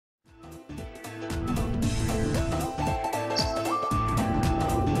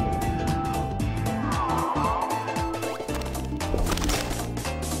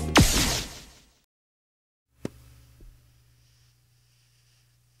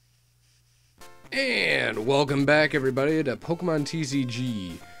And welcome back, everybody, to Pokemon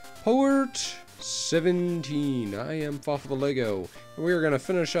TCG Port 17. I am TheLego, and we are going to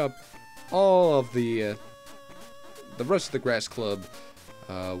finish up all of the rest of the Grass Club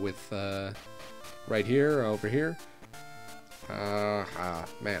with right here, over here. Man,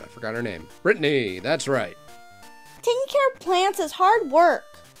 I forgot her name. Brittany, that's right. Taking care of plants is hard work.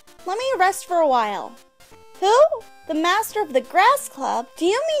 Let me rest for a while. Who? The master of the Grass Club? Do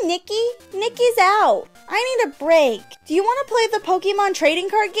you mean Nikki? Nikki's out. I need a break. Do you want to play the Pokemon trading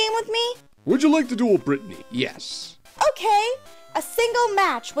card game with me? Would you like to duel Brittany? Yes. Okay. A single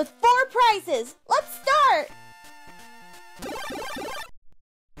match with 4 prizes. Let's start.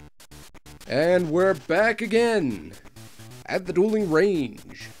 And we're back again at the dueling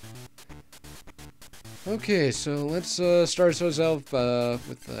range. Okay, so let's start ourselves off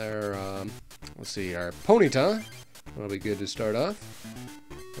with our, let's see, our Ponyta. That'll be good to start off.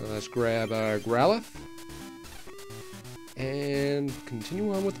 Let's grab our Growlithe and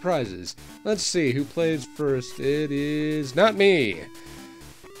continue on with the prizes. Let's see who plays first. It is not me.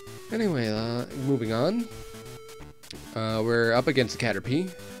 Anyway, moving on. We're up against the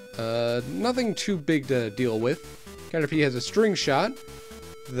Caterpie. Nothing too big to deal with. Caterpie has a string shot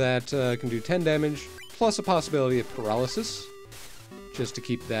that can do 10 damage, plus a possibility of paralysis, just to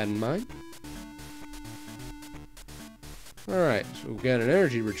keep that in mind. Alright, so we've got an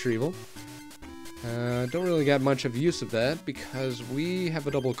energy retrieval. Don't really got much of use of that because we have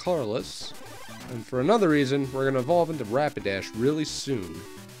a double colorless. And for another reason, we're going to evolve into Rapidash really soon.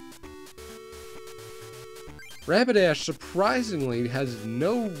 Rapidash surprisingly has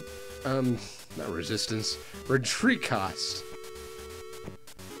no, not resistance, retreat cost.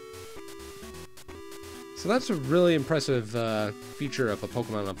 So that's a really impressive feature of a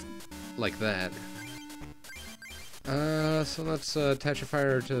Pokemon like that. So let's attach a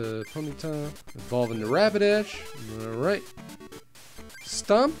fire to Ponyta, evolve into Rapidash. Alright.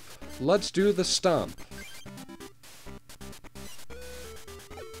 Stomp. Let's do the Stomp.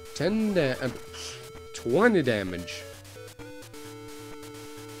 20 damage.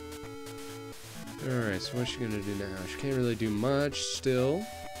 Alright, so what's she gonna do now? She can't really do much still.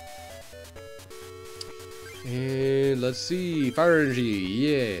 And let's see, fire energy,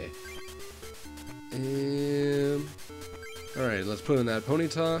 yeah. Alright, let's put in that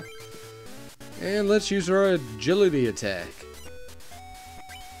Ponyta. And let's use our agility attack.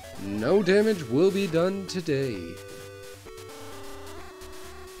 No damage will be done today.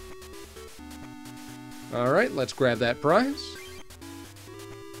 Alright, let's grab that prize.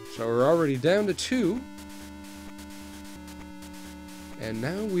 So we're already down to 2. And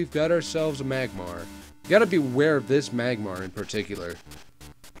now we've got ourselves a Magmar. You gotta be aware of this Magmar in particular.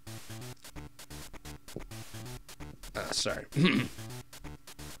 Sorry.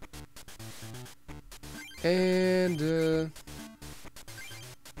 And,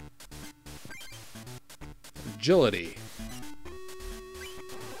 agility.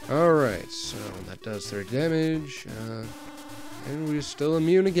 Alright, so that does 30 damage, and we're still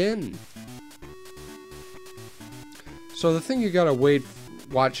immune again. So the thing you gotta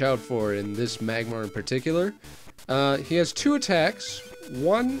watch out for in this Magmar in particular, he has 2 attacks.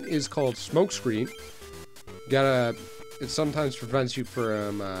 One is called Smokescreen. It sometimes prevents you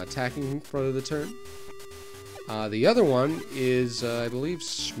from attacking for the turn. The other one is, I believe,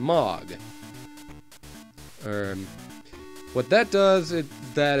 Smog. What that does, it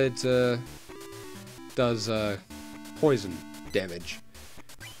does poison damage.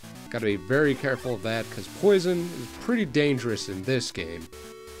 Gotta be very careful of that, because poison is pretty dangerous in this game.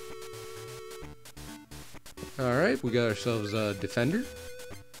 Alright, we got ourselves a Defender.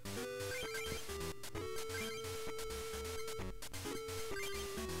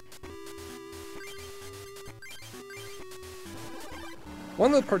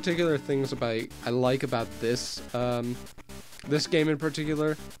 One of the particular things I like about this this game in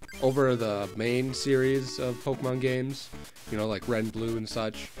particular, over the main series of Pokemon games, you know, like Red and Blue and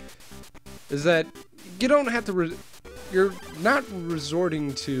such, is that you don't have to you're not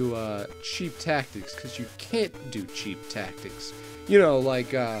resorting to cheap tactics, because you can't do cheap tactics. You know,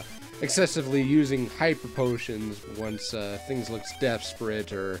 like excessively using hyper potions once things looks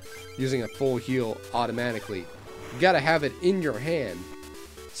desperate, or using a full heal automatically. You gotta have it in your hand.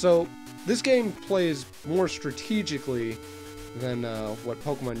 So, this game plays more strategically than what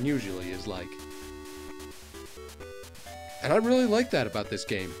Pokemon usually is like. And I really like that about this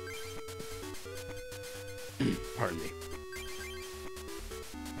game. Pardon me.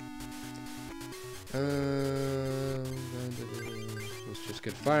 Let's just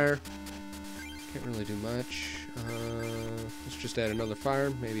get fire. Can't really do much. Let's just add another fire.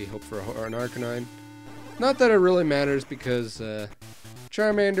 Maybe hope for an Arcanine. Not that it really matters because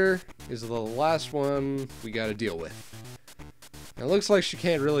Charmander is the last one we gotta deal with. It looks like she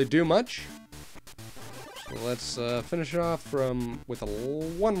can't really do much. So let's finish it off with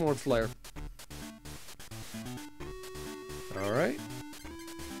one more flare. Alright.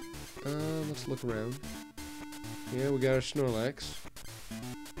 Let's look around. Yeah, we got our Snorlax.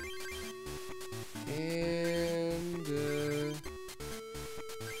 And,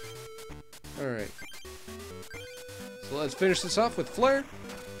 alright. So let's finish this off with Flare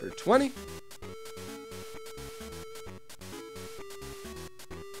for 20.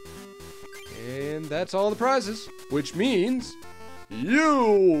 And that's all the prizes, which means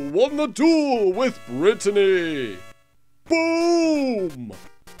you won the duel with Brittany! Boom!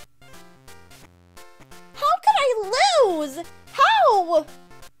 How could I lose? How?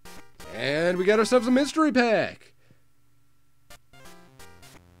 And we got ourselves a mystery pack.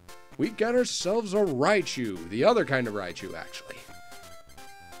 We got ourselves a Raichu, the other kind of Raichu, actually.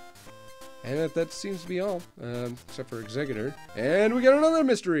 And that seems to be all, except for Executor. And we got another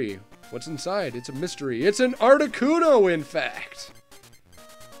mystery. What's inside? It's a mystery. It's an Articuno, in fact.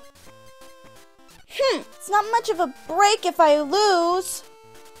 It's not much of a break if I lose.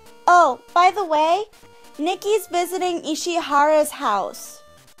 Oh, by the way, Nikki's visiting Ishihara's house.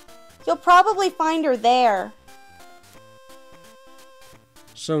 You'll probably find her there.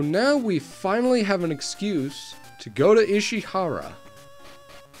 So now we finally have an excuse to go to Ishihara.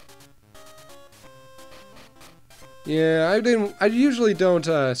 Yeah, I usually don't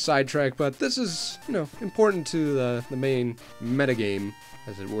sidetrack, but this is, important to the main metagame,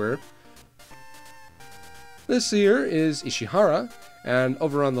 as it were. This here is Ishihara, and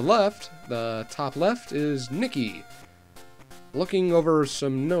over on the left, the top left, is Nikki. Looking over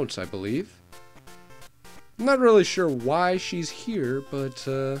some notes, I believe. I'm not really sure why she's here, but,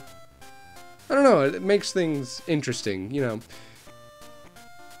 I don't know, it makes things interesting,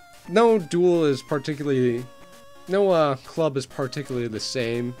 No duel is particularly... No club is particularly the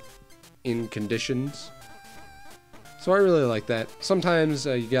same in conditions. So I really like that. Sometimes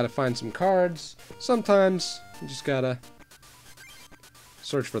you gotta find some cards. Sometimes you just gotta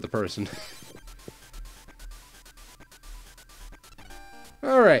search for the person.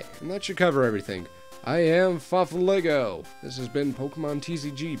 Alright, and that should cover everything. I am TheLego. This has been Pokemon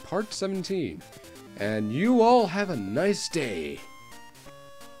TCG Part 17. And you all have a nice day.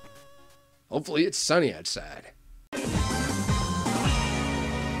 Hopefully it's sunny outside.